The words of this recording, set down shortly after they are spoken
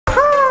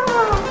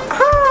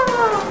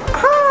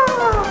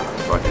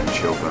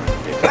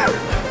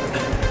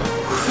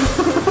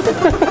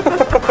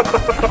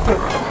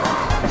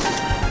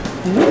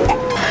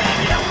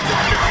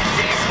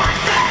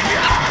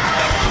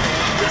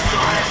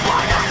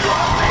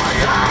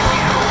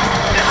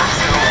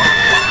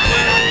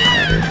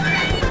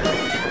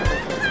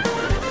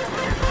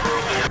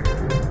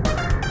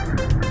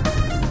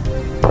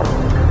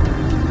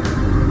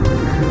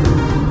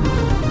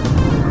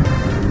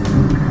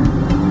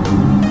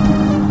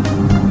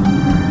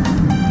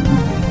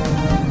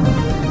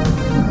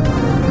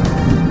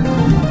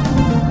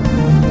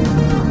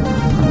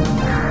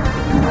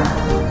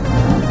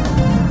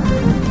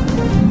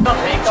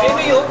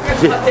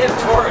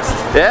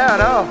Yeah, I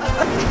know.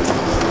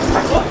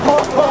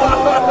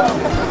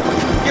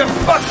 Yeah,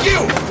 fuck you!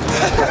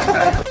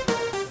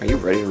 Are you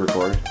ready to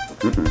record?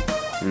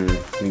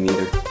 Me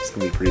neither. It's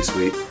gonna be pretty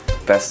sweet.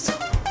 Best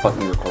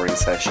fucking recording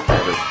session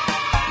ever.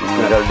 We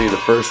gotta do the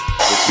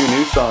two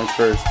new songs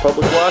first.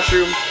 Public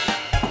Washroom.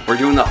 We're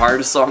doing the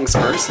hardest songs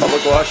first.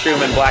 Public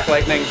Washroom and Black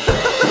Lightning.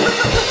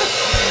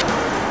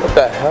 What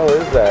the hell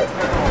is that?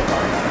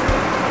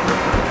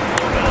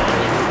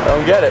 I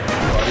don't get it.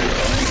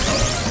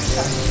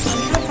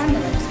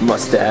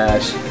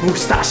 Mustache.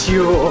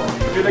 Mustachio.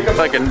 Dude, they got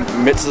like a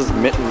Mittens.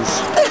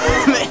 Mittens.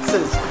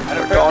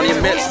 We're calling you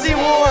Mitts. Pussy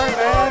war,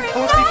 man.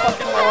 Pussy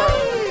fucking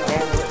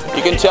war.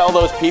 You can tell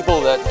those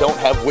people that don't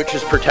have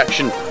witches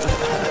protection.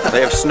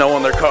 They have snow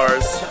on their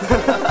cars.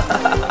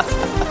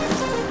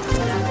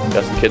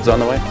 Got some kids on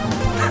the way?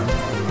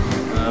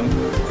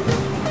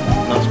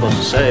 Not supposed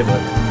to say,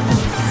 but.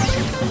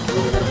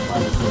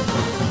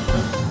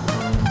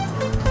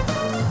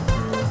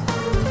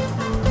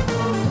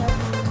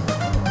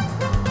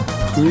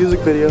 Music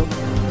video.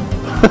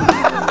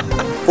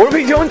 What are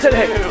we doing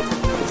today?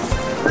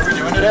 What are we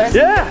doing today?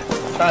 Yeah!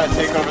 Trying to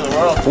take over the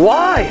world.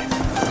 Why?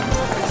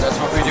 That's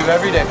what we do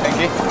every day,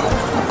 Pinky.